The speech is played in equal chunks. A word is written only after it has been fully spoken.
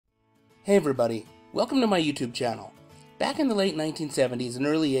Hey everybody, welcome to my YouTube channel. Back in the late 1970s and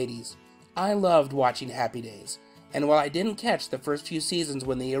early 80s, I loved watching Happy Days, and while I didn't catch the first few seasons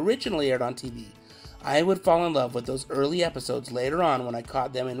when they originally aired on TV, I would fall in love with those early episodes later on when I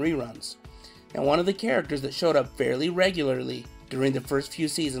caught them in reruns. Now, one of the characters that showed up fairly regularly during the first few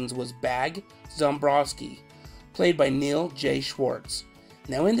seasons was Bag Zombrowski, played by Neil J. Schwartz.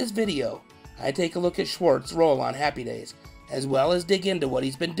 Now in this video, I take a look at Schwartz's role on Happy Days, as well as dig into what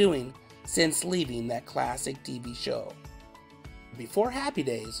he's been doing since leaving that classic TV show. Before Happy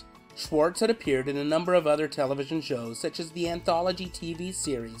Days, Schwartz had appeared in a number of other television shows such as the anthology TV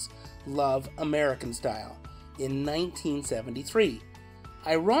series Love American Style in 1973.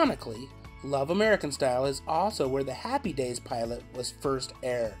 Ironically, Love American Style is also where the Happy Days pilot was first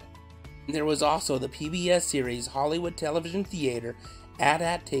aired. There was also the PBS series Hollywood Television Theater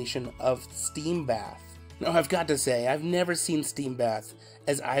adaptation of Steam Bath. Now, I've got to say, I've never seen Steam Bath,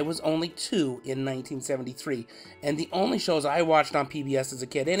 as I was only 2 in 1973, and the only shows I watched on PBS as a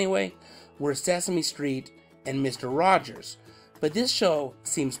kid anyway were Sesame Street and Mr. Rogers. But this show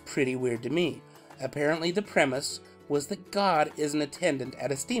seems pretty weird to me. Apparently the premise was that God is an attendant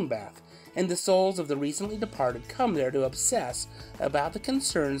at a steam bath, and the souls of the recently departed come there to obsess about the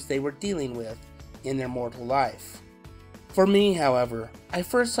concerns they were dealing with in their mortal life. For me, however, I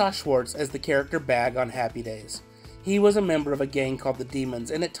first saw Schwartz as the character Bag on Happy Days. He was a member of a gang called the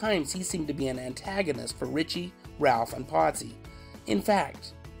Demons, and at times he seemed to be an antagonist for Richie, Ralph, and Potsy. In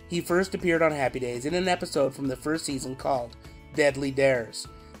fact, he first appeared on Happy Days in an episode from the first season called Deadly Dares.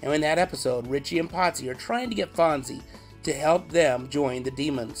 And in that episode, Richie and Potsy are trying to get Fonzie to help them join the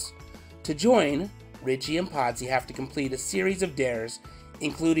Demons. To join, Richie and Potsy have to complete a series of dares,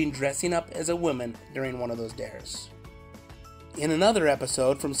 including dressing up as a woman during one of those dares. In another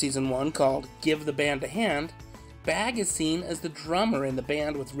episode from Season 1 called Give the Band a Hand, Bag is seen as the drummer in the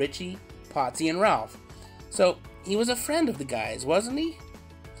band with Richie, Potsy, and Ralph. So, he was a friend of the guys, wasn't he?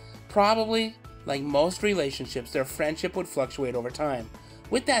 Probably, like most relationships, their friendship would fluctuate over time.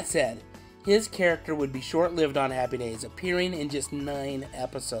 With that said, his character would be short-lived on Happy Days, appearing in just 9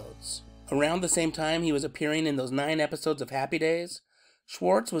 episodes. Around the same time he was appearing in those 9 episodes of Happy Days,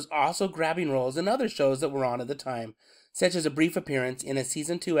 Schwartz was also grabbing roles in other shows that were on at the time, such as a brief appearance in a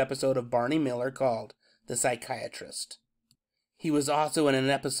Season 2 episode of Barney Miller called The Psychiatrist. He was also in an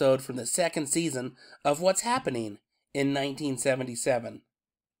episode from the second season of What's Happening in 1977.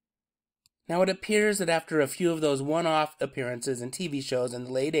 Now, it appears that after a few of those one-off appearances in TV shows in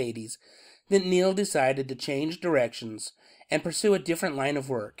the late 80s, that Neil decided to change directions and pursue a different line of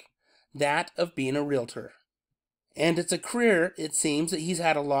work, that of being a realtor. And it's a career, it seems, that he's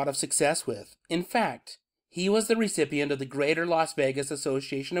had a lot of success with. In fact, he was the recipient of the Greater Las Vegas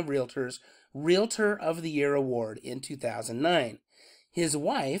Association of Realtors Realtor of the Year Award in 2009. His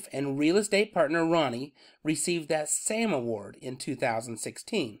wife and real estate partner Ronnie received that same award in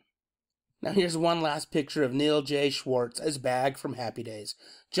 2016. Now here's one last picture of Neil J. Schwartz as Bag from Happy Days,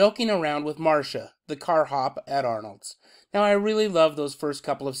 joking around with Marcia, the car hop at Arnold's. Now, I really loved those first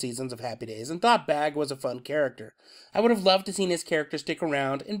couple of seasons of Happy Days and thought Bag was a fun character. I would have loved to seen his character stick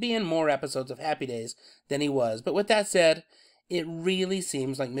around and be in more episodes of Happy Days than he was, but with that said, it really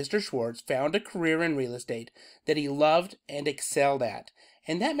seems like Mr. Schwartz found a career in real estate that he loved and excelled at,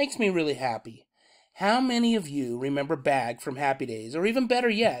 and that makes me really happy. How many of you remember Bag from Happy Days, or even better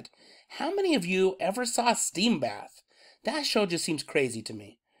yet, how many of you ever saw Steam Bath? That show just seems crazy to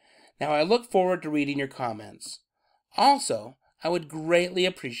me. Now, I look forward to reading your comments. Also, I would greatly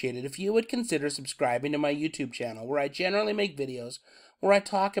appreciate it if you would consider subscribing to my YouTube channel, where I generally make videos where I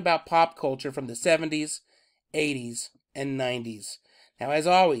talk about pop culture from the 70s, 80s, and 90s. Now, as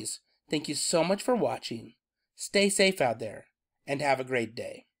always, thank you so much for watching. Stay safe out there, and have a great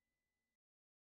day.